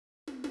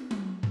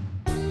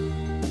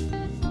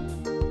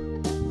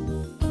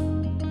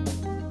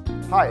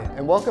Hi,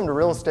 and welcome to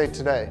Real Estate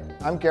Today.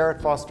 I'm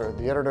Garrett Foster,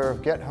 the editor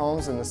of Get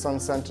Homes and the Sun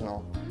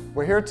Sentinel.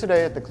 We're here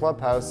today at the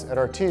Clubhouse at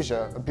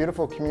Artesia, a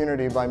beautiful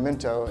community by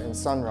Minto in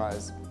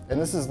Sunrise.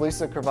 And this is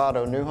Lisa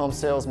Cravado, new home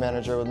sales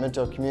manager with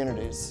Minto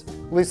Communities.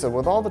 Lisa,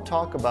 with all the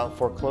talk about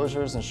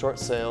foreclosures and short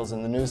sales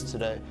in the news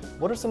today,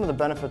 what are some of the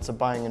benefits of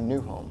buying a new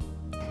home?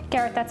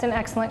 Garrett, that's an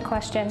excellent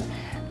question.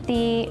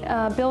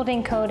 The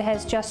building code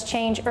has just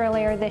changed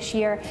earlier this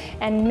year,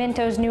 and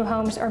Minto's new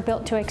homes are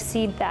built to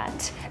exceed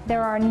that.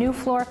 There are new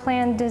floor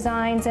plan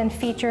designs and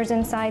features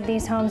inside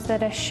these homes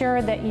that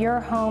assure that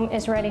your home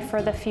is ready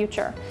for the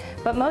future.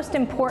 But most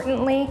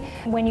importantly,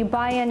 when you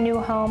buy a new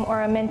home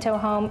or a Minto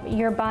home,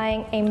 you're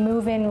buying a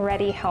move-in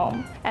ready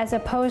home, as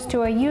opposed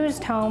to a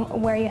used home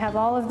where you have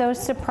all of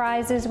those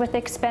surprises with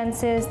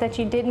expenses that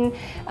you didn't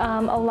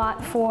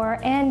allot for,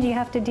 and you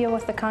have to deal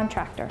with the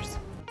contractors.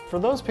 For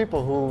those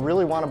people who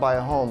really want to buy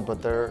a home,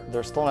 but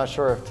they're still not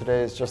sure if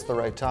today is just the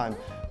right time,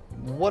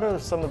 what are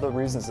some of the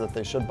reasons that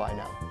they should buy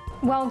now?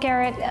 Well,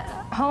 Garrett,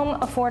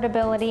 home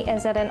affordability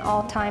is at an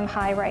all-time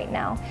high right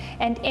now,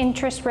 and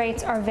interest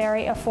rates are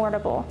very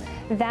affordable.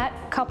 That,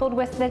 coupled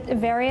with the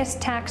various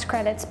tax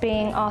credits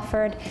being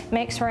offered,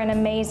 makes for an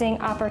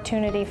amazing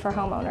opportunity for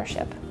home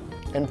ownership.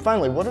 And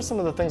finally, what are some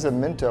of the things that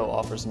Minto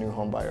offers new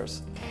home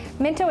buyers?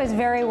 Minto is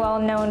very well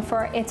known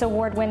for its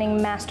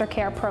award-winning Master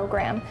Care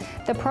program.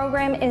 The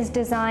program is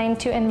designed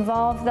to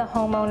involve the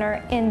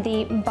homeowner in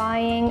the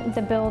buying,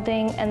 the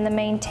building, and the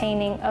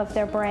maintaining of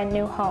their brand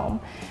new home.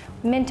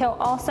 Minto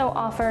also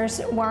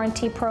offers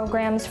warranty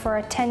programs for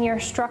a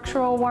 10-year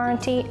structural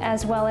warranty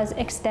as well as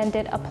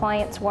extended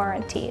appliance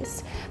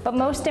warranties. But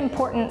most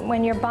important,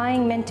 when you're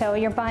buying Minto,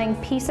 you're buying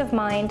peace of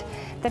mind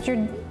that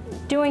you're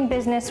doing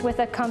business with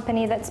a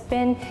company that's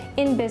been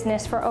in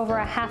business for over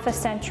a half a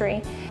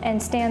century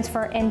and stands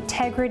for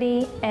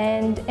integrity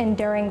and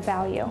enduring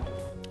value.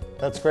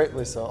 That's great,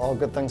 Lisa. All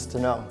good things to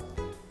know.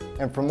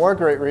 And for more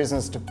great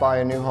reasons to buy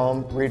a new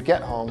home, read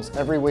Get Homes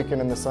every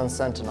weekend in the Sun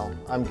Sentinel.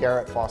 I'm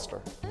Garrett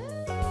Foster.